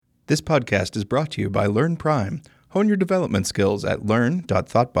This podcast is brought to you by Learn Prime. Hone your development skills at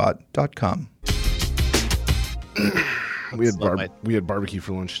learn.thoughtbot.com. We had barbecue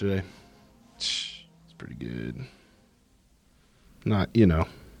for lunch today. It's pretty good. Not, We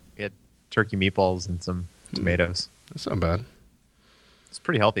had turkey meatballs and some tomatoes. That's not bad. It's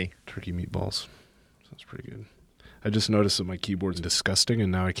pretty healthy. Turkey meatballs. Sounds pretty good. I just noticed that my keyboard's disgusting,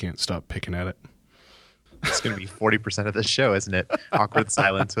 and now I can't stop picking at it. It's going to be 40% of the show, isn't it? Awkward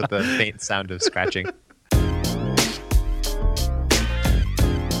silence with the faint sound of scratching.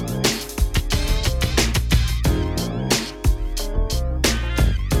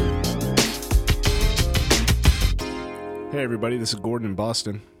 Hey, everybody. This is Gordon in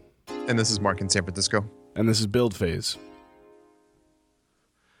Boston. And this is Mark in San Francisco. And this is Build Phase.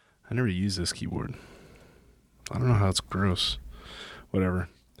 I never use this keyboard. I don't know how it's gross. Whatever.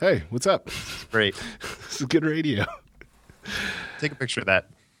 Hey, what's up? Great. This is good radio. Take a picture of that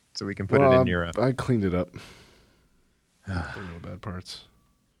so we can put it in your... I cleaned it up. There are no bad parts.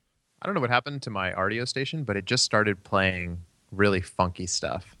 I don't know what happened to my RDO station, but it just started playing really funky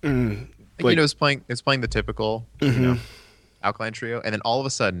stuff. It's playing the typical, Alkaline Trio, and then all of a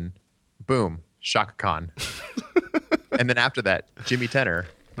sudden, boom, Shaka Khan. And then after that, Jimmy Tenor.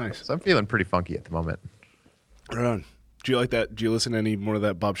 Nice. So I'm feeling pretty funky at the moment. Right on. Do you like that? Do you listen to any more of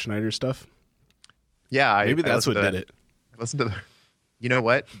that Bob Schneider stuff? Yeah. Maybe that's what did it. I listened to you know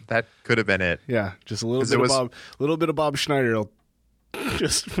what? That could have been it. Yeah, just a little bit of Bob Schneider will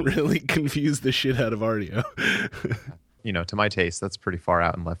just really confuse the shit out of RDO. To my taste, that's pretty far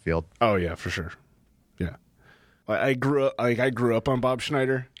out in left field. Oh yeah, for sure. Yeah. I grew up on Bob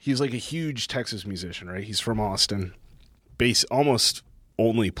Schneider. He's like a huge Texas musician, right? He's from Austin. Almost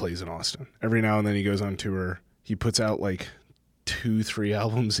only plays in Austin. Every now and then he goes on tour. He puts out like 2-3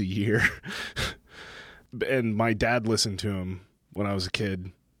 albums a year. And my dad listened to him when I was a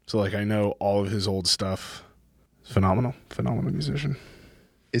kid. So like I know all of his old stuff. Phenomenal musician.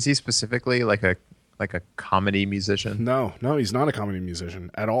 Is he specifically like a comedy musician? No, he's not a comedy musician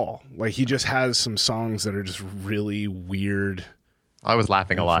at all. Like he just has some songs that are just really weird. I was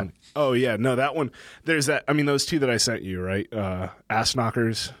laughing a lot. Oh yeah, no, that one. There's that. I mean, those two that I sent you, right? Ass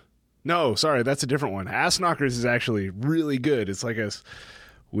Knockers. No, sorry, that's a different one. Ass Knockers is actually really good. It's like a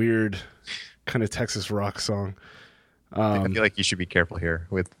weird kind of Texas rock song. I feel like you should be careful here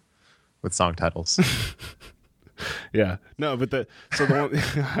with song titles. Yeah, no, but the one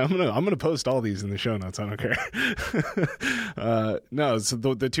I'm gonna post all these in the show notes. I don't care. No, so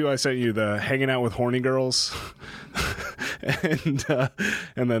the two I sent you, the Hanging Out with Horny Girls, and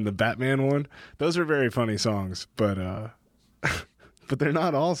then the Batman one. Those are very funny songs, but they're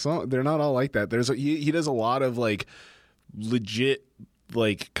not all they're not all like that. He does a lot of like legit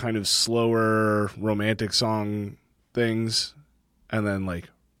like kind of slower romantic song things, and then like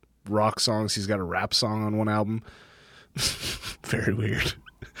rock songs. He's got a rap song on one album. Very weird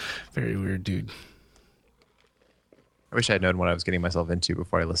dude. I wish I had known what I was getting myself into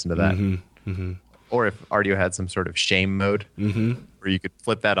before I listened to that. Or if RDO had some sort of shame mode where you could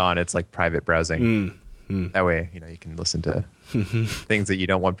flip that on. It's like private browsing. That way you can listen to things that you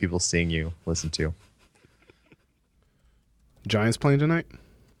don't want people seeing you listen to. Giants playing tonight?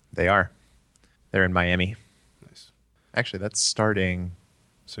 They are. They're in Miami. Nice. Actually, that's starting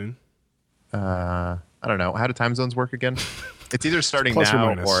soon. I don't know. How do time zones work again? It's either starting Plus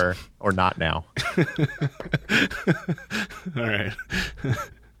now or not now. All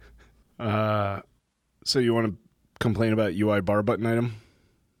right. So you want to complain about UI bar button item?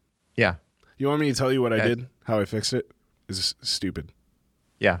 Yeah. You want me to tell you what I did? How I fixed it? Is stupid.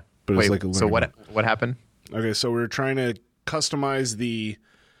 Yeah. But it's like a so what happened? Okay, so we're trying to customize the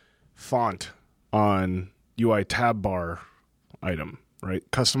font on UI tab bar item, right?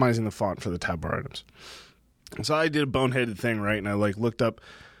 Customizing the font for the tab bar items. So I did a boneheaded thing, right? And I looked up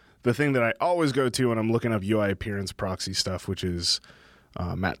the thing that I always go to when I'm looking up UI appearance proxy stuff, which is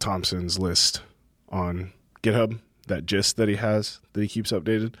Matt Thompson's list on GitHub, that gist that he has that he keeps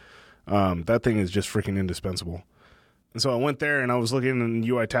updated. That thing is just freaking indispensable. And so I went there and I was looking, and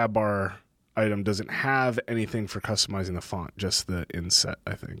UI tab bar item doesn't have anything for customizing the font, just the inset,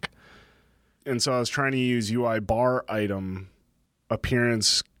 I think. And so I was trying to use UI bar item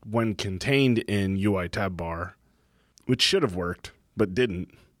appearance when contained in UI tab bar, which should have worked, but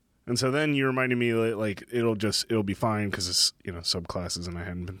didn't. And so then you reminded me like it'll be fine because it's subclasses, and I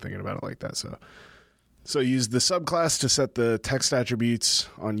hadn't been thinking about it like that. So I used the subclass to set the text attributes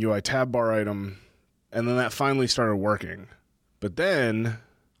on UI tab bar item, and then that finally started working. But then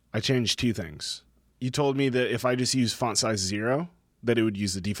I changed two things. You told me that if I just use font size 0, that it would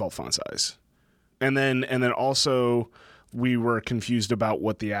use the default font size. And then also we were confused about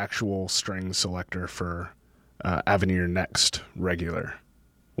what the actual string selector for Avenir Next regular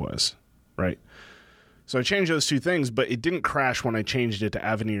was, right? So I changed those two things, but it didn't crash when I changed it to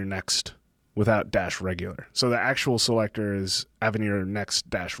Avenir Next without dash regular. So the actual selector is Avenir Next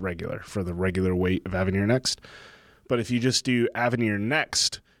dash regular for the regular weight of Avenir Next. But if you just do Avenir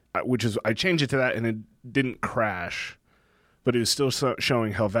Next, which is, I changed it to that and it didn't crash, but it was still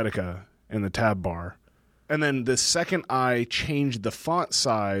showing Helvetica in the tab bar. And then the second I changed the font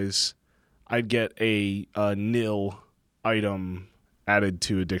size, I'd get a nil item added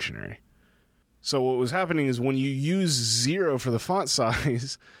to a dictionary. So what was happening is when you use 0 for the font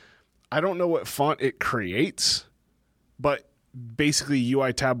size, I don't know what font it creates, but basically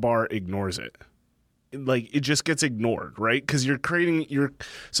UI tab bar ignores it. Like, it just gets ignored, right? Because you're creating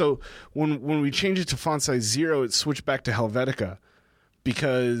so when we change it to font size 0, it switched back to Helvetica,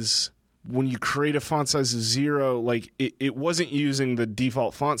 because when you create a font size of 0, like it wasn't using the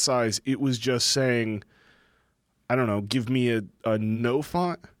default font size. It was just saying, I don't know, give me a no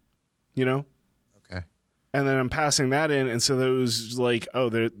font, you know? Okay. And then I'm passing that in, and so there was like, oh,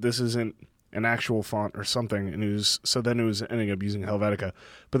 this isn't an actual font or something, and then it was ending up using Helvetica.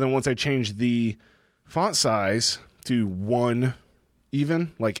 But then once I changed the font size to 1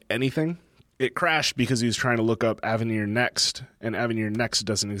 even, like anything, it crashed because he was trying to look up Avenir Next, and Avenir Next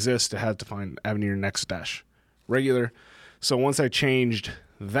doesn't exist. It had to find Avenir Next dash regular. So once I changed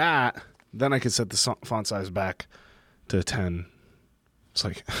that, then I could set the font size back to 10. It's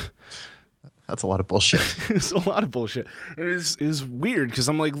like, that's a lot of bullshit. it's a lot of bullshit. It is weird because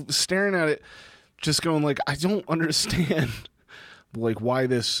I'm like staring at it, just going like, I don't understand like why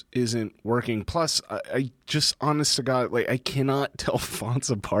this isn't working. Plus, I just, honest to God, like I cannot tell fonts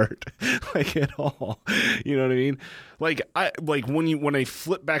apart like at all. You know what I mean? Like when I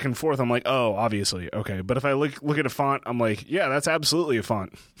flip back and forth, I'm like, oh, obviously, okay. But if I look at a font, I'm like, yeah, that's absolutely a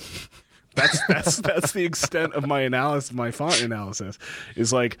font. That's the extent of my analysis. My font analysis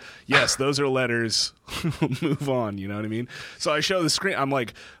is like, yes, those are letters. Move on. You know what I mean? So I show the screen. I'm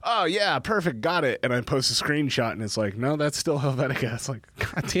like, oh yeah, perfect, got it. And I post a screenshot, and it's like, no, that's still Helvetica. It's like,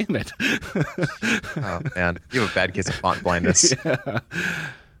 God damn it. Oh man, you have a bad case of font blindness. Yeah.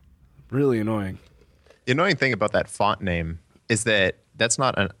 Really annoying. The annoying thing about that font name is that that's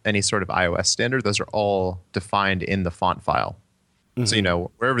not any sort of iOS standard. Those are all defined in the font file. Mm-hmm. So, you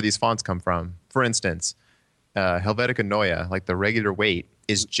know, wherever these fonts come from, for instance, Helvetica Neue, like the regular weight,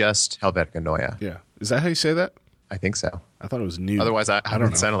 is just Helvetica Neue. Yeah. Is that how you say that? I think so. I thought it was new. Otherwise, I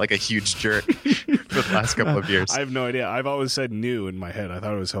don't sound like a huge jerk for the last couple of years. I have no idea. I've always said new in my head. I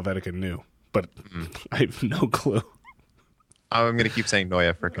thought it was Helvetica New, but I have no clue. I'm going to keep saying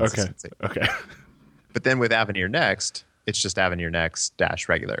Neue for consistency. Okay. But then with Avenir Next, it's just Avenir Next dash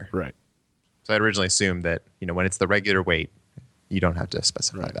regular. Right. So I originally assumed that, you know, when it's the regular weight, you don't have to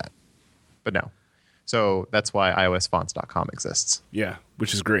specify that. But no. So that's why iOSfonts.com exists. Yeah,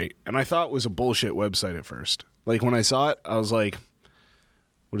 which is great. And I thought it was a bullshit website at first. Like, when I saw it, I was like,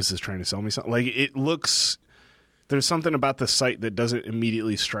 what is this trying to sell me something? Like, it looks... There's something about the site that doesn't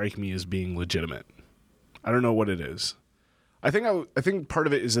immediately strike me as being legitimate. I don't know what it is. I think part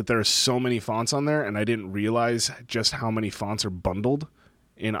of it is that there are so many fonts on there, and I didn't realize just how many fonts are bundled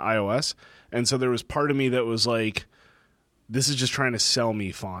in iOS. And so there was part of me that was like, this is just trying to sell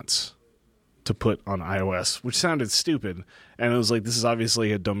me fonts to put on iOS, which sounded stupid. And it was like, this is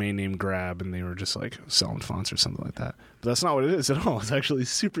obviously a domain name grab, and they were just like selling fonts or something like that. But that's not what it is at all. It's actually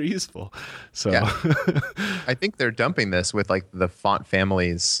super useful. So yeah. I think they're dumping this with like the font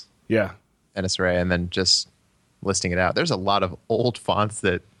families. Yeah. NSRA, and then just listing it out. There's a lot of old fonts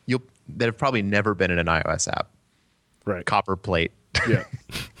that have probably never been in an iOS app. Right. Copperplate. Yeah.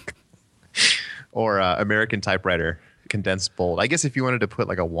 Or American Typewriter. Condensed bold. I guess if you wanted to put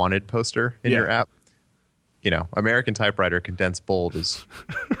like a wanted poster in your app, you know, American Typewriter condensed bold is,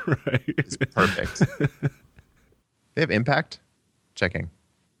 is perfect. They have Impact? Checking.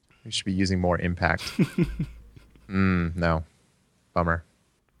 We should be using more Impact. No. Bummer.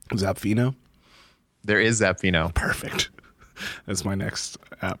 Zapfino? There is Zapfino. Perfect. That's my next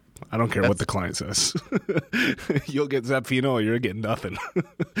app. I don't care what the client says. You'll get Zapfino or you're getting nothing.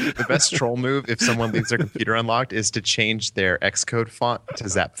 The best troll move if someone leaves their computer unlocked is to change their Xcode font to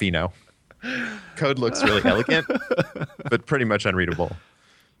Zapfino. Code looks really elegant, but pretty much unreadable.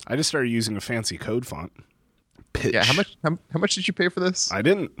 I just started using a fancy code font. Pitch. Yeah, how much did you pay for this? I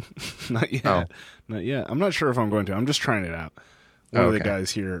didn't. Not yet. Oh. Not yet. I'm not sure if I'm going to. I'm just trying it out. One of the guys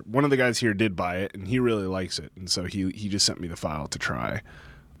here did buy it, and he really likes it, and so he just sent me the file to try.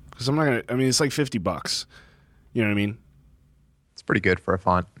 Because I'm not gonna. I mean, it's like $50. You know what I mean? It's pretty good for a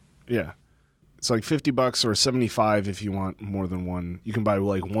font. Yeah. It's like $50 or $75 if you want more than one. You can buy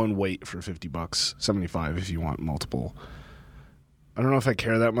like one weight for $50, $75 if you want multiple. I don't know if I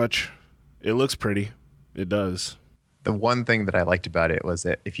care that much. It looks pretty. It does. The one thing that I liked about it was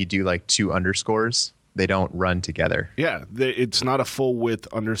that if you do like 2 underscores, they don't run together. Yeah, it's not a full width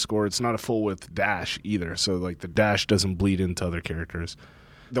underscore. It's not a full width dash either. So like the dash doesn't bleed into other characters.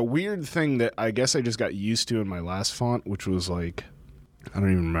 The weird thing that I guess I just got used to in my last font, which was like, I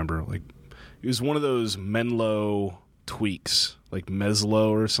don't even remember, like it was one of those Menlo tweaks, like Meslo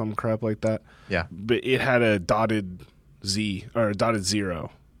or some crap like that. Yeah. But it had a dotted Z or a dotted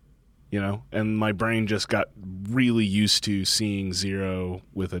 0, you know, and my brain just got really used to seeing 0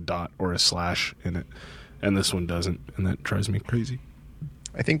 with a dot or a slash in it, and this one doesn't, and that drives me crazy.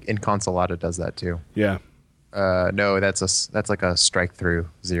 I think Inconsolata does that too. Yeah. No, that's like a strike through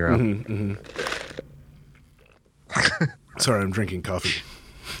 0. Mm-hmm. Sorry, I'm drinking coffee.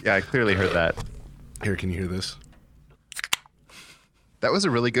 Yeah, I clearly heard that. Here, can you hear this? That was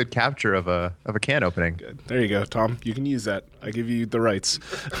a really good capture of a can opening. Good. There you go, Tom. You can use that. I give you the rights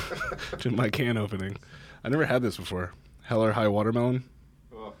to my can opening. I never had this before. Hell or High Watermelon.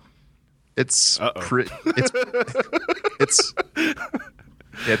 It's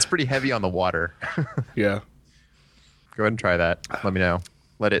it's pretty heavy on the water. Yeah. Go ahead and try that. Let me know.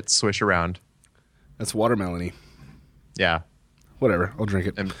 Let it swish around. That's watermelon-y. Yeah. Whatever. I'll drink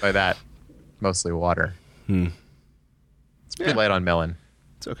it. And by that, mostly water. It's pretty light on melon.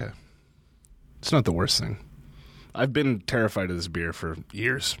 It's okay. It's not the worst thing. I've been terrified of this beer for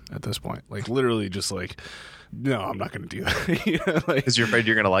years at this point. Like, literally just like, no, I'm not going to do that. You know, like, Because you're afraid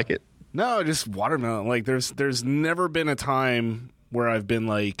you're going to like it? no, just watermelon. Like, there's never been a time where I've been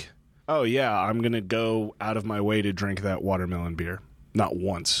like, oh, yeah, I'm going to go out of my way to drink that watermelon beer. Not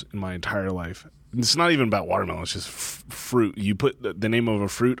once in my entire life. It's not even about watermelon. It's just fruit. You put the name of a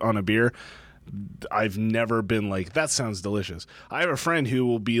fruit on a beer. I've never been like, that sounds delicious. I have a friend who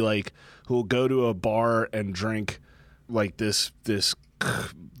will be like, who will go to a bar and drink like this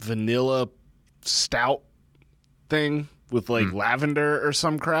vanilla stout thing with like lavender or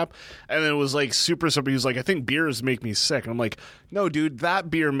some crap. And it was like super sober. He was like, I think beers make me sick. And I'm like, no, dude, that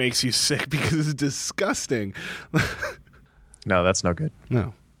beer makes you sick because it's disgusting. No, that's no good.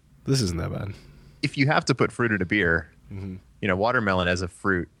 No, this isn't that bad. If you have to put fruit in a beer, you know, watermelon as a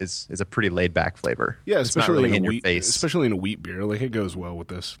fruit is a pretty laid back flavor. Yeah, it's not especially really in your your face. Especially in a wheat beer. Like, it goes well with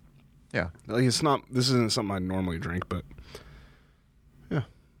this. Yeah. Like, it's not, this isn't something I normally drink, but yeah.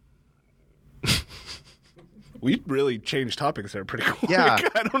 We really changed topics there pretty quick. Yeah.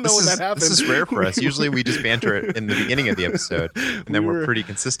 I don't know when that happened. This is rare for us. Usually we just banter it in the beginning of the episode, and then we're pretty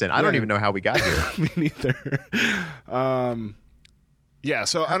consistent. I don't even know how we got here. Me neither. Yeah,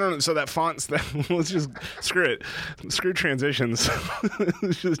 so I don't know. So that font's that. Let's just screw it. Screw transitions.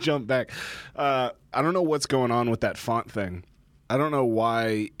 Let's just jump back. I don't know what's going on with that font thing. I don't know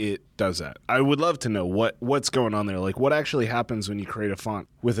why it does that. I would love to know what's going on there. Like, what actually happens when you create a font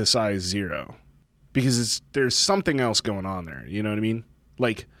with a size 0? Because there's something else going on there. You know what I mean?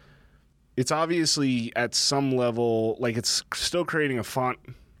 Like, it's obviously at some level, like, it's still creating a font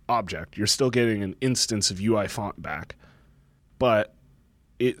object. You're still getting an instance of UI font back. But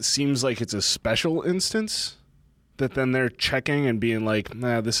it seems like it's a special instance that then they're checking and being like,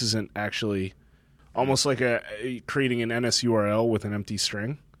 nah, this isn't actually, almost like creating an NSURL with an empty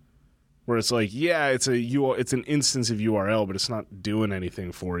string, where it's like, yeah, it's an instance of URL, but it's not doing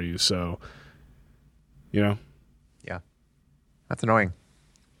anything for you. So, you know, Yeah. That's annoying.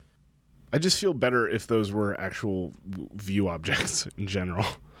 I just feel better if those were actual view objects in general.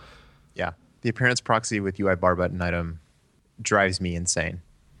 Yeah. The appearance proxy with UI bar button item drives me insane.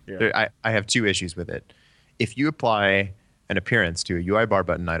 Yeah. I have 2 issues with it. If you apply an appearance to a UI bar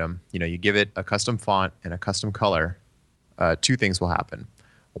button item, you know, you give it a custom font and a custom color, 2 things will happen.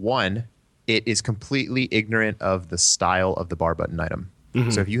 1, it is completely ignorant of the style of the bar button item. Mm-hmm.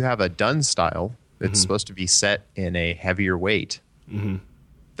 So if you have a done style that's supposed to be set in a heavier weight,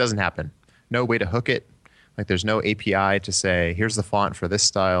 doesn't happen. No way to hook it. Like, there's no API to say, here's the font for this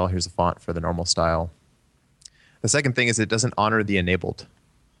style, here's the font for the normal style. The second thing is it doesn't honor the enabled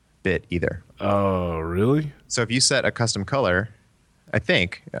bit either. Oh, really? So if you set a custom color, I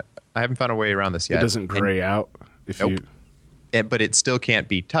think, I haven't found a way around this yet. It doesn't gray out if Nope. you... But it still can't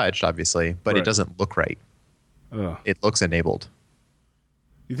be touched, obviously, but Right. it doesn't look right. Oh. It looks enabled.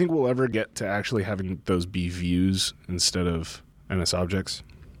 You think we'll ever get to actually having those be views instead of NS objects?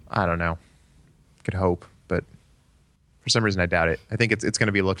 I don't know. Could hope, but for some reason I doubt it. I think it's going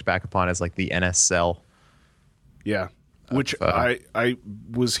to be looked back upon as like the NS cell. Yeah. Which I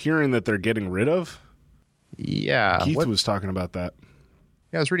was hearing that they're getting rid of. Yeah. Keith was talking about that.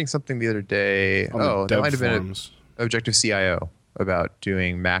 Yeah, I was reading something the other day. On the That dev might have been forums. Objective-CIO about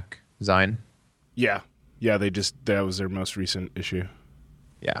doing Mac Zine. Yeah. That was their most recent issue.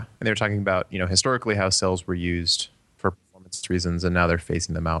 Yeah, and they were talking about, historically how cells were used for performance reasons, and now they're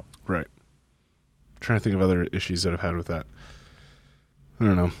phasing them out. Right. Trying to think of other issues that I've had with that. I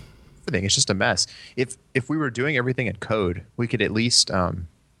don't know. I think it's just a mess. If we were doing everything in code, we could at least,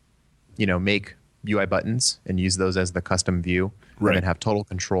 make UI buttons and use those as the custom view, Right. and then have total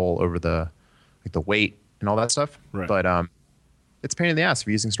control over the weight and all that stuff. Right. But it's a pain in the ass for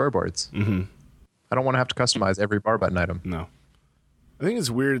using storyboards. Mm-hmm. I don't want to have to customize every bar button item. No. I think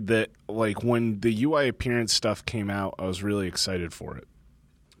it's weird that, like, when the UI appearance stuff came out, I was really excited for it.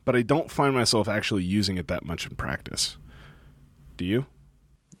 But I don't find myself actually using it that much in practice. Do you?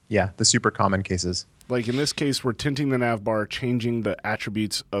 Yeah, the super common cases. Like, in this case, we're tinting the navbar, changing the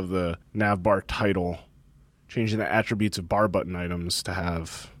attributes of the navbar title, changing the attributes of bar button items to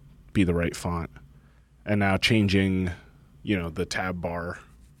be the right font, and now changing, the tab bar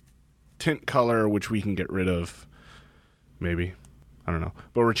tint color, which we can get rid of, maybe. I don't know.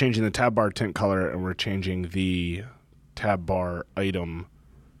 But we're changing the tab bar tint color, and we're changing the tab bar item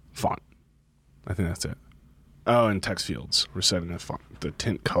font. I think that's it. Oh, and text fields. We're setting the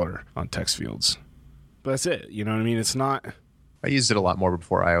tint color on text fields. But that's it. You know what I mean? It's not... I used it a lot more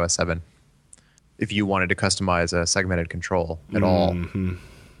before iOS 7. If you wanted to customize a segmented control at all,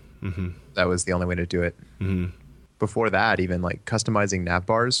 that was the only way to do it. Mm-hmm. Before that, even like customizing nav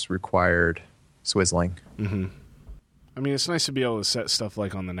bars required swizzling. Mm-hmm. I mean, it's nice to be able to set stuff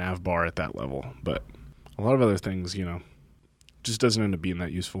like on the nav bar at that level, but a lot of other things, just doesn't end up being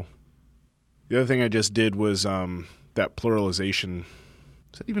that useful. The other thing I just did was that pluralization.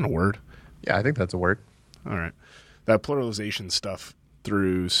 Is that even a word? Yeah, I think that's a word. All right. That pluralization stuff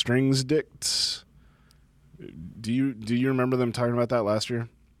through strings dicts. Do you remember them talking about that last year?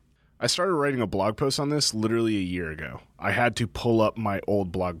 I started writing a blog post on this literally a year ago. I had to pull up my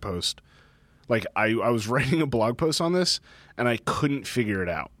old blog post. Like, I was writing a blog post on this, and I couldn't figure it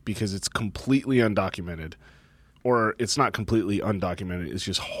out because it's completely undocumented. Or it's not completely undocumented. It's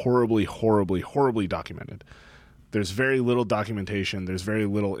just horribly, horribly, horribly documented. There's very little documentation. There's very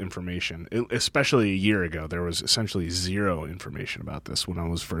little information. Especially a year ago, there was essentially zero information about this when I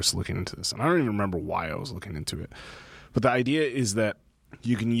was first looking into this. And I don't even remember why I was looking into it. But the idea is that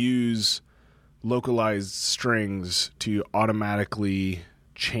you can use localized strings to automatically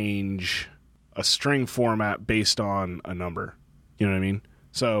change a string format based on a number. You know what I mean?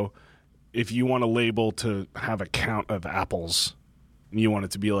 So if you want a label to have a count of apples, and you want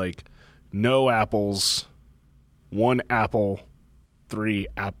it to be like no apples, 1 apple, 3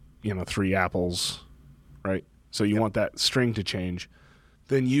 apples, right? So you want that string to change.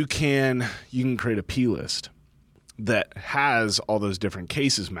 Then you can create a plist that has all those different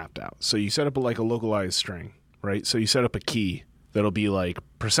cases mapped out. So you set up a localized string, right? So you set up a key that'll be like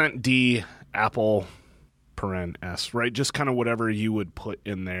 %d apple paren s, right? Just kind of whatever you would put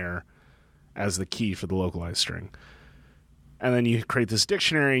in there as the key for the localized string. And then you create this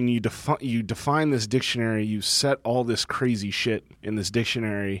dictionary, and you define this dictionary. You set all this crazy shit in this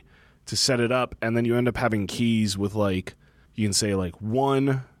dictionary to set it up, and then you end up having keys with you can say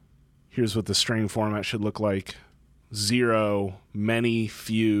 1, here's what the string format should look like. 0, many,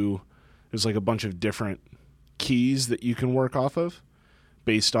 few. There's a bunch of different keys that you can work off of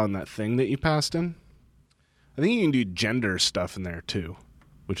based on that thing that you passed in. I think you can do gender stuff in there too,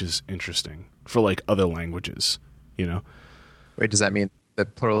 which is interesting for other languages, Wait, does that mean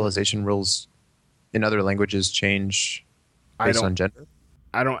that pluralization rules in other languages change based on gender?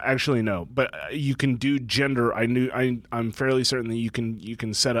 I don't actually know, but you can do gender. I'm fairly certain that you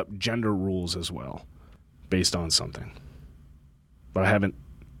can set up gender rules as well based on something. But I haven't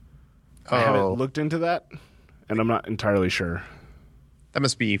looked into that, and I'm not entirely sure. That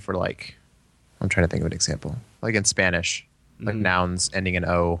must be for I'm trying to think of an example. Like in Spanish, nouns ending in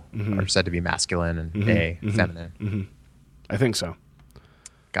O are said to be masculine and A feminine. Mm-hmm. I think so.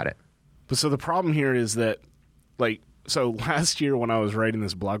 Got it. But so the problem here is that, so last year when I was writing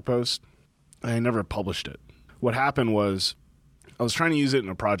this blog post, I never published it. What happened was I was trying to use it in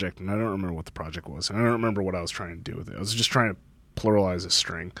a project, and I don't remember what the project was. And I don't remember what I was trying to do with it. I was just trying to pluralize a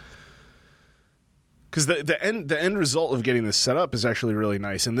string. Because the end result of getting this set up is actually really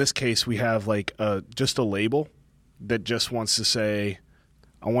nice. In this case, we have just a label that just wants to say,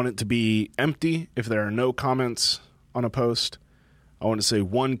 I want it to be empty if there are no comments on a post. I want to say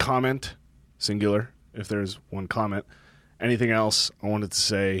 1 comment, singular, if there's 1 comment. Anything else, I want it to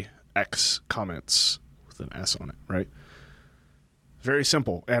say X comments with an S on it, right? Very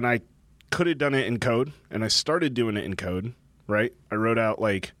simple. And I could have done it in code, and I started doing it in code, right? I wrote out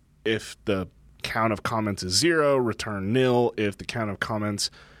like if the count of comments is 0, return nil. If the count of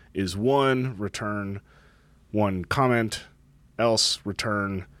comments is 1, return 1 comment. Else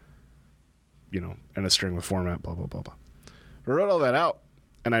return, and a string with format, blah, blah, blah, blah. I wrote all that out,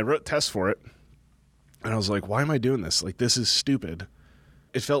 and I wrote tests for it, and I was like, why am I doing this? Like, this is stupid.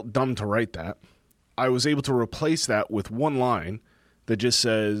 It felt dumb to write that. I was able to replace that with one line that just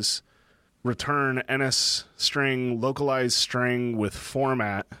says, return NS string, localized string with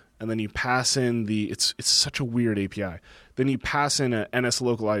format, and then you pass in it's such a weird API. Then you pass in a NS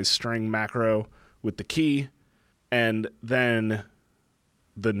localized string macro with the key, and then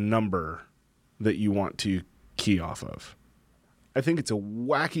the number that you want to key off of. I think it's a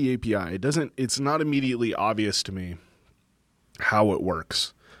wacky API. It's not immediately obvious to me how it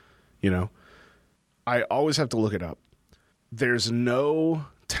works. I always have to look it up. There's no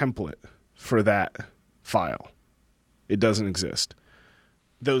template for that file. It doesn't exist.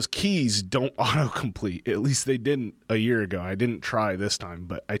 Those keys don't autocomplete. At least they didn't a year ago. I didn't try this time,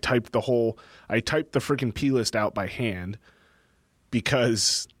 but I typed the freaking plist out by hand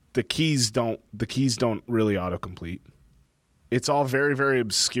because the keys don't really autocomplete. It's all very, very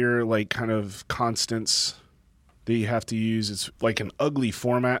obscure, like kind of constants that you have to use. It's like an ugly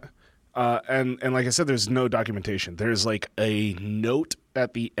format. And like I said, there's no documentation. There's like a note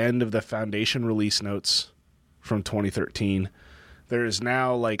at the end of the Foundation release notes from 2013. There is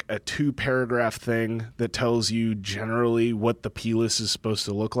now like a 2-paragraph thing that tells you generally what the plist is supposed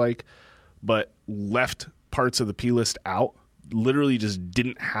to look like, but left parts of the plist out. Literally just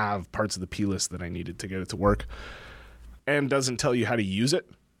didn't have parts of the plist that I needed to get it to work, and doesn't tell you how to use it.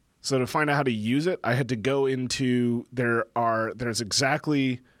 So to find out how to use it, I had to go into I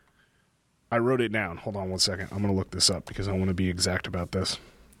wrote it down. Hold on one second. I'm going to look this up because I want to be exact about this.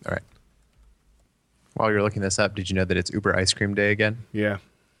 All right. While you're looking this up, did you know that it's Uber Ice Cream Day again? Yeah.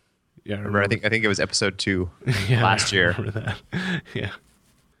 Yeah. I think it was episode 2 last year. I remember that. Yeah.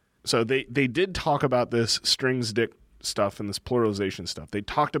 So they did talk about this strings dict stuff and this pluralization stuff. They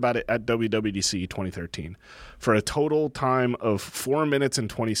talked about it at WWDC 2013 for a total time of 4 minutes and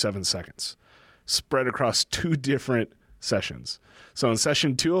 27 seconds, spread across 2 different sessions. So in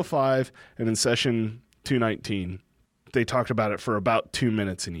session 205 and in session 219, they talked about it for about 2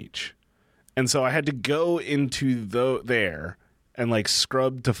 minutes in each. And so I had to go into there and like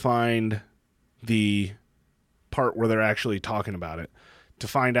scrub to find the part where they're actually talking about it, to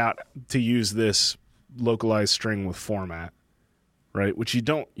find out to use this localized string with format, right? Which you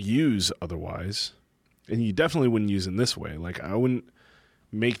don't use otherwise. And you definitely wouldn't use in this way. Like I wouldn't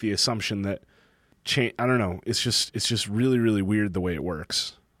make the assumption that I don't know. It's just really, really weird the way it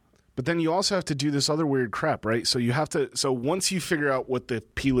works. But then you also have to do this other weird crap, right? So once you figure out what the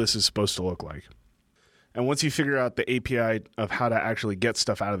plist is supposed to look like, and once you figure out the API of how to actually get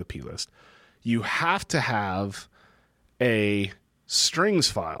stuff out of the plist, you have to have a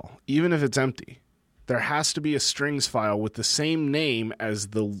strings file, even if it's empty. There has to be a strings file with the same name as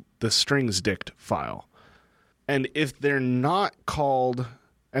the strings dict file. And if they're not called,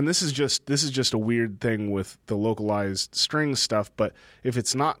 and this is just a weird thing with the localized string stuff, but if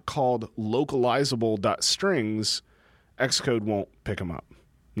it's not called localizable.strings, Xcode won't pick them up,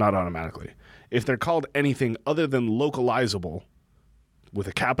 not automatically. If they're called anything other than localizable with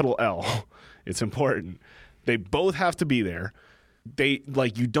a capital L, it's important. They both have to be there.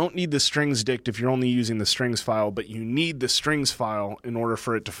 You don't need the strings dict if you're only using the strings file, but you need the strings file in order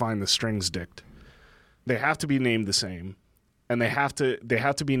for it to find the strings dict. They have to be named the same. And they have to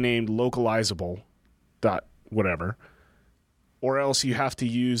be named localizable dot whatever, or else you have to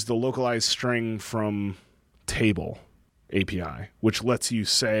use the localized string from table API, which lets you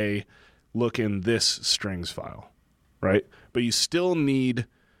say, look in this strings file, right? But you still need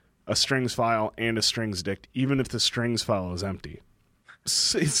a strings file and a strings dict, even if the strings file is empty.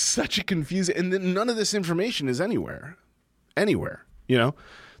 It's such a confusing, and then none of this information is anywhere, The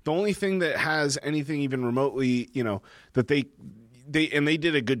only thing that has anything even remotely, that they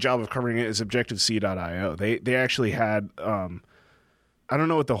did a good job of covering it is Objective-C.io. They actually had, I don't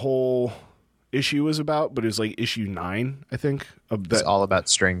know what the whole issue was about, but it was like issue 9, I think. It's all about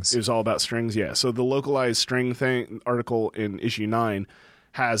strings. It was all about strings, yeah. So the localized string article in issue 9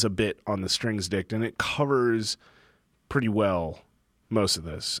 has a bit on the strings dict, and it covers pretty well most of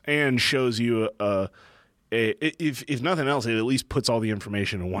this and shows you if nothing else, it at least puts all the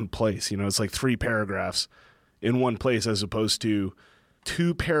information in one place. It's like 3 paragraphs in one place as opposed to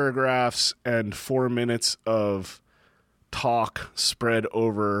 2 paragraphs and 4 minutes of talk spread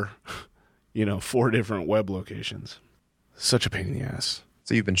over, 4 different web locations. Such a pain in the ass.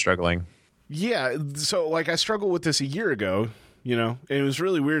 So you've been struggling. Yeah, so like I struggled with this a year ago, and it was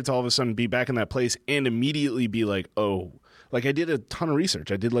really weird to all of a sudden be back in that place and immediately be like, oh, like I did a ton of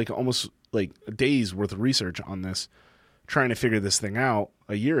research. I did like almost like a day's worth of research on this, trying to figure this thing out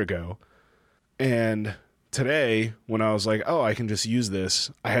a year ago. And today, when I was like, oh, I can just use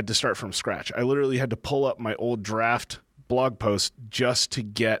this, I had to start from scratch. I literally had to pull up my old draft blog post just to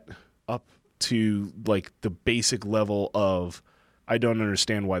get up to like the basic level of, I don't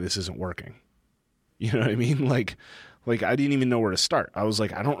understand why this isn't working. You know what I mean? Like I didn't even know where to start. I was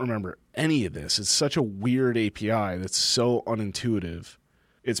like, I don't remember any of this. It's such a weird API that's so unintuitive.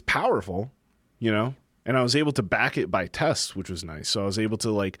 It's powerful, and I was able to back it by tests, which was nice. So I was able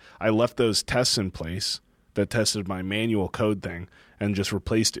to I left those tests in place that tested my manual code thing and just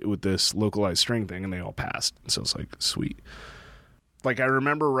replaced it with this localized string thing, and they all passed. So it's like, sweet. Like I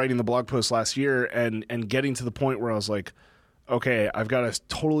remember writing the blog post last year and getting to the point where I was like, okay, I've got a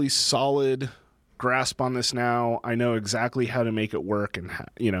totally solid grasp on this now. I know exactly how to make it work and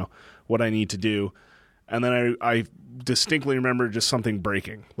what I need to do. And then I distinctly remember just something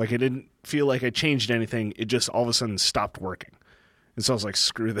breaking. Like I didn't feel like I changed anything. It just all of a sudden stopped working. And so I was like,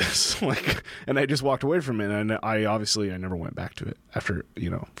 screw this. And I just walked away from it. And I never went back to it after,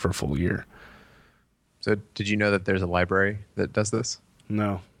 for a full year. So did you know that there's a library that does this?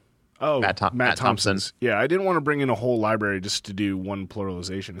 No. Oh, Matt Thompson's. Yeah, I didn't want to bring in a whole library just to do one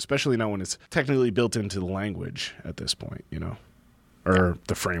pluralization, especially not when it's technically built into the language at this point, or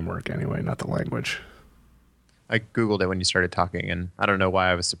the framework anyway, not the language. I Googled it when you started talking, and I don't know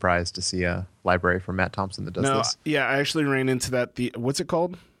why I was surprised to see a library from Matt Thompson that does this. Yeah, I actually ran into that. What's it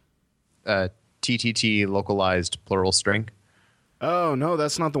called? TTT localized plural string. Oh, no,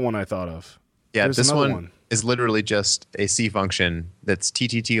 that's not the one I thought of. Yeah, this one is literally just a C function that's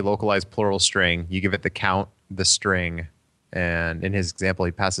TTT localized plural string. You give it the count, the string, and in his example,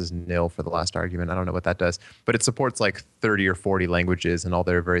 he passes nil for the last argument. I don't know what that does, but it supports like 30 or 40 languages and all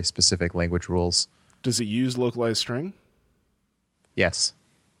their very specific language rules. Does it use localized string? Yes.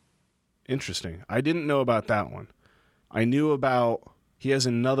 Interesting. I didn't know about that one. I knew about, he has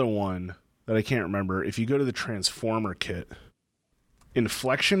another one that I can't remember. If you go to the transformer kit,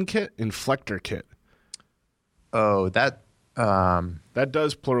 inflector kit. Oh, that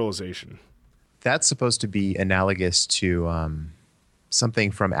does pluralization. That's supposed to be analogous to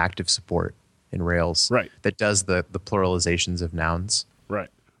something from active support in Rails, right? That does the pluralizations of nouns, right?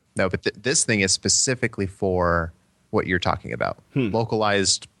 No, but this thing is specifically for what you're talking about: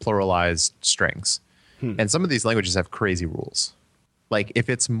 localized, pluralized strings. And some of these languages have crazy rules. Like if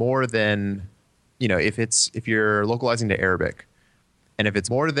it's more than, if you're localizing to Arabic. And if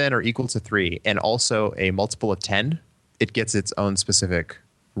it's more than or equal to 3 and also a multiple of 10, it gets its own specific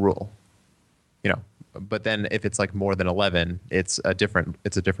rule. But then if it's like more than 11, it's a different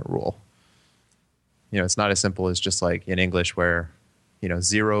rule. It's not as simple as just like in English where,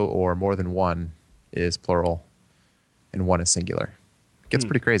 0 or more than 1 is plural and 1 is singular. It gets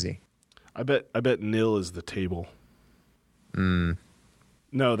pretty crazy. I bet nil is the table.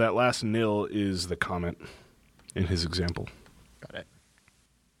 No, that last nil is the comment in his example. Got it.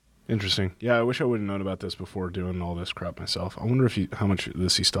 Interesting. Yeah, I wish I would have known about this before doing all this crap myself. I wonder how much of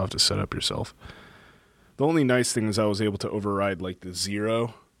this you still have to set up yourself. The only nice thing is I was able to override like the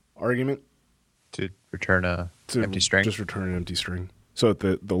 0 argument. To return empty string? Just return an empty string. So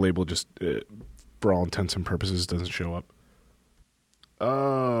that the label just, for all intents and purposes, doesn't show up.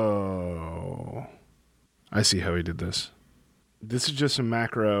 Oh. I see how he did this. This is just a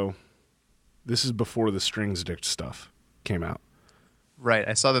macro. This is before the strings dict stuff came out. Right.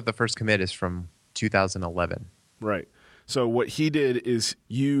 I saw that the first commit is from 2011. Right. So what he did is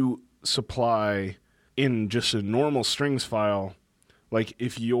you supply in just a normal strings file, like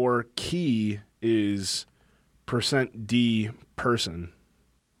if your key is %d person,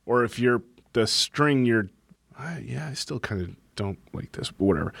 or if the string I still kind of don't like this, but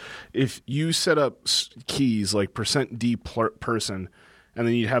whatever. If you set up keys like %d person, and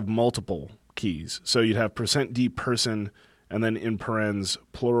then you'd have multiple keys. So you'd have %d person, and then in parens,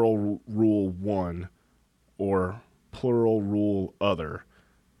 plural rule 1, or plural rule other,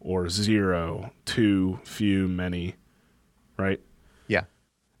 or 0, 2, few, many, right? Yeah.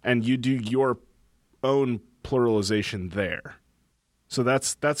 And you do your own pluralization there. So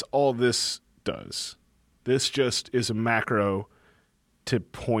that's all this does. This just is a macro to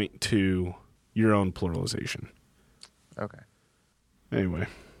point to your own pluralization. Okay. Anyway.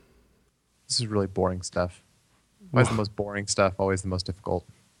 This is really boring stuff. Why is the most boring stuff always the most difficult?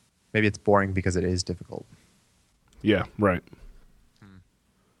 Maybe it's boring because it is difficult. Yeah, right.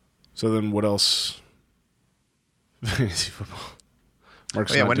 So then what else? Fantasy football.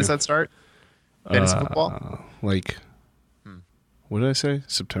 When does that start? Fantasy football? What did I say?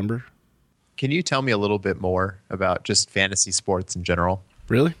 September? Can you tell me a little bit more about just fantasy sports in general?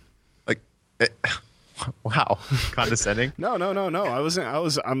 Really? Like, wow, condescending. No.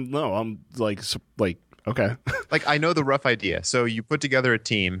 I'm like, okay. Like, I know the rough idea. So you put together a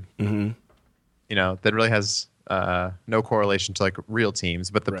team, that really has no correlation to like real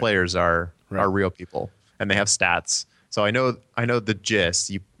teams, but the players are real people and they have stats. So I know the gist.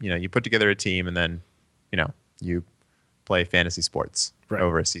 You put together a team and then, you play fantasy sports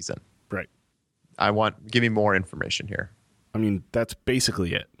over a season. Right. Give me more information here. I mean, that's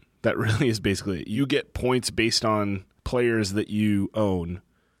basically it. That really is basically it. You get points based on players that you own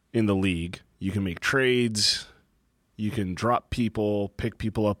in the league. You can make trades. You can drop people, pick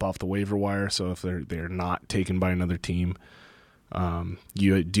people up off the waiver wire. So if they're not taken by another team,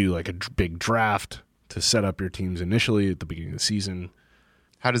 you do like a big draft to set up your teams initially at the beginning of the season.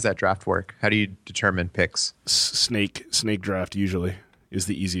 How does that draft work? How do you determine picks? Snake draft usually is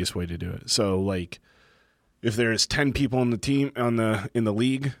the easiest way to do it. So like if there's 10 people on the team in the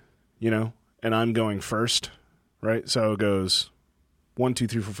league, and I'm going first, right? So it goes 1, 2,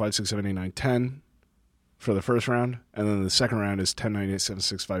 3, 4, 5, 6, 7, 8, 9, 10 for the first round, and then the second round is 10, 9, 8, 7,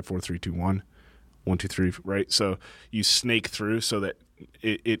 6, 5, 4, 3, 2, 1. 1, 2, 3, right? So you snake through so that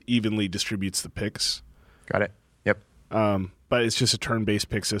it evenly distributes the picks. Got it. Yep. But it's just a turn-based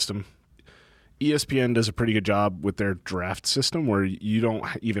pick system. ESPN does a pretty good job with their draft system where you don't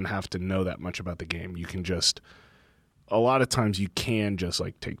even have to know that much about the game. You can a lot of times you can just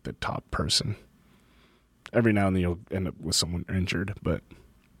like take the top person. Every now and then you'll end up with someone injured, but.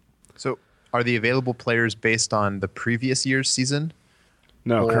 So are the available players based on the previous year's season?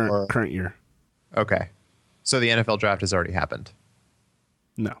 No, current year. Okay. So the NFL draft has already happened?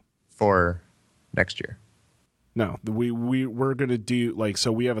 No. For next year? No, we're going to do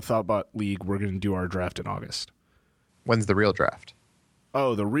so we have a ThoughtBot league. We're going to do our draft in August. When's the real draft?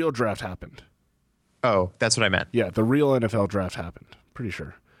 Oh, the real draft happened. Oh, that's what I meant. Yeah, the real NFL draft happened. Pretty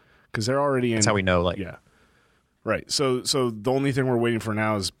sure. Because they're already in. That's how we know. Yeah. Right. So the only thing we're waiting for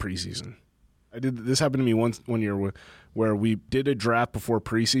now is preseason. This happened to me one year where we did a draft before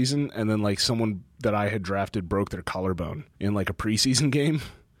preseason and then someone that I had drafted broke their collarbone in a preseason game.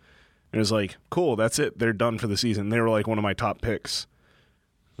 And it was like, cool, that's it. They're done for the season. They were one of my top picks.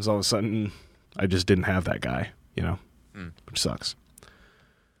 Because all of a sudden, I just didn't have that guy, which sucks.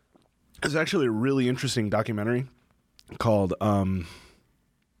 There's actually a really interesting documentary called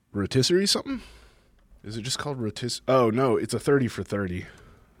Rotisserie something? Is it just called Rotisserie? Oh, no, it's a 30 for 30.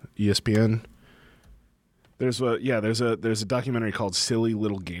 ESPN. There's a documentary called Silly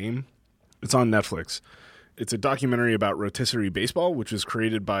Little Game. It's on Netflix. It's a documentary about rotisserie baseball, which was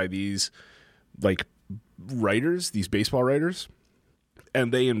created by these writers, these baseball writers,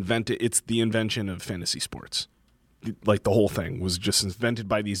 and it's the invention of fantasy sports. The whole thing was just invented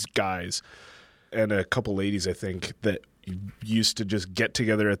by these guys and a couple ladies, I think, that used to just get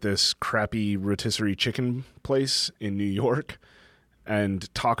together at this crappy rotisserie chicken place in New York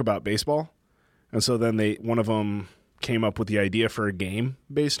and talk about baseball. And so then one of them came up with the idea for a game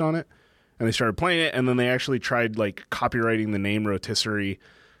based on it. And they started playing it, and then they actually tried copywriting the name rotisserie,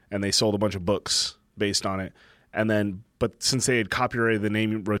 and they sold a bunch of books based on it. But since they had copyrighted the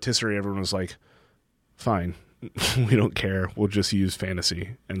name rotisserie, everyone was like, fine, we don't care. We'll just use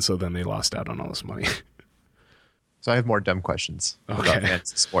fantasy. And so then they lost out on all this money. So I have more dumb questions about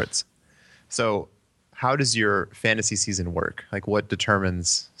fantasy sports. So how does your fantasy season work? What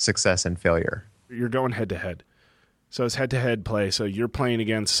determines success and failure? You're going head-to-head. So it's head-to-head play. So you're playing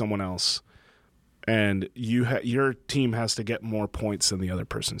against someone else. And your team has to get more points than the other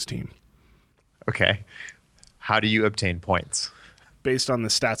person's team. Okay. How do you obtain points? Based on the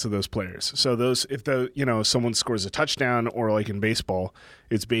stats of those players. So if someone scores a touchdown or in baseball,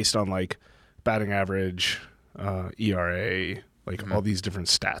 it's based on batting average, ERA, all these different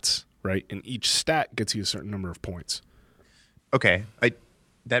stats, right? And each stat gets you a certain number of points. Okay.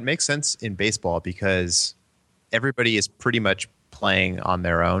 That makes sense in baseball because everybody is pretty much playing on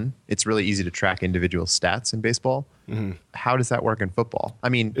their own. It's really easy to track individual stats in baseball. Mm-hmm. How does that work in football? I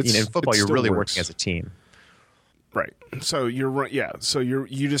mean, in football, you're really working as a team. Right. So you're right. Yeah. So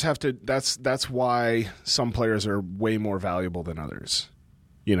you just have to, that's why some players are way more valuable than others,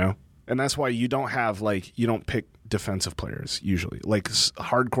 and that's why you don't have you don't pick defensive players usually.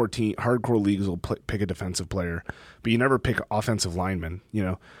 Hardcore leagues will pick a defensive player, but you never pick offensive linemen.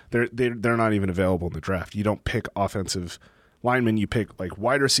 They're not even available in the draft. You don't pick offensive linemen. You pick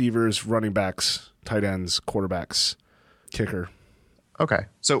wide receivers, running backs, tight ends, quarterbacks, kicker. Okay.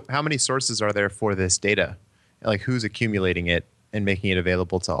 So how many sources are there for this data? Who's accumulating it and making it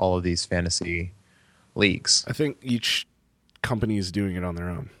available to all of these fantasy leagues. I think each company is doing it on their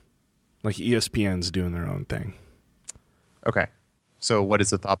own. Like ESPN's doing their own thing. Okay. So what does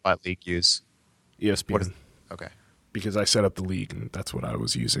the ThoughtBot League use? ESPN. Okay. Because I set up the league, and that's what I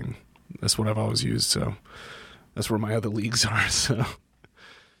was using. That's what I've always used, so that's where my other leagues are. So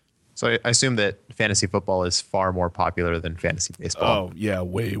I assume that fantasy football is far more popular than fantasy baseball. Oh, yeah,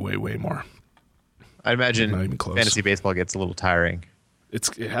 way, way, way more. I'd imagine Not even close. fantasy baseball gets a little tiring. It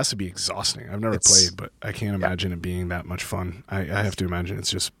has to be exhausting. I've never played, but I can't imagine it being that much fun. I have to imagine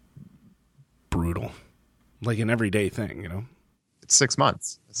it's just brutal. Like an everyday thing, you know? It's 6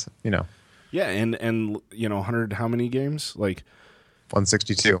 months. It's, Yeah, and 100 how many games? Like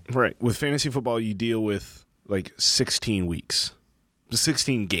 162. Right. With fantasy football, you deal with like 16 weeks.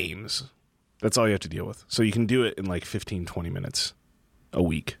 16 games. That's all you have to deal with. So you can do it in like 15, 20 minutes a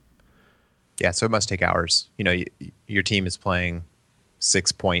week. Yeah, so it must take hours. Your team is playing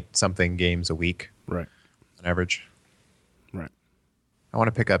 6-point-something games a week. Right. On average. Right. I want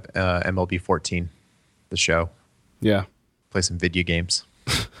to pick up MLB 14, the show. Yeah. Play some video games.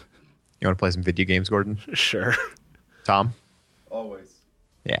 You want to play some video games, Gordon? Sure. Tom? Always.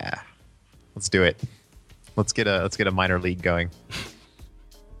 Yeah. Let's do it. Let's get a minor league going.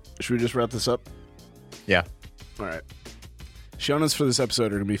 Should we just wrap this up? Yeah. All right. Show notes for this episode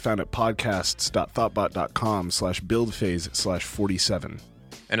are going to be found at podcasts.thoughtbot.com/buildphase/47.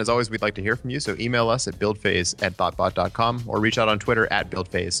 And as always, we'd like to hear from you, so email us at buildphase@thoughtbot.com or reach out on Twitter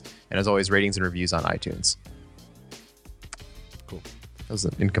 @buildphase. And as always, ratings and reviews on iTunes. Cool. That was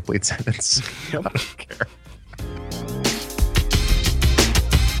an incomplete sentence. Yep. I don't care.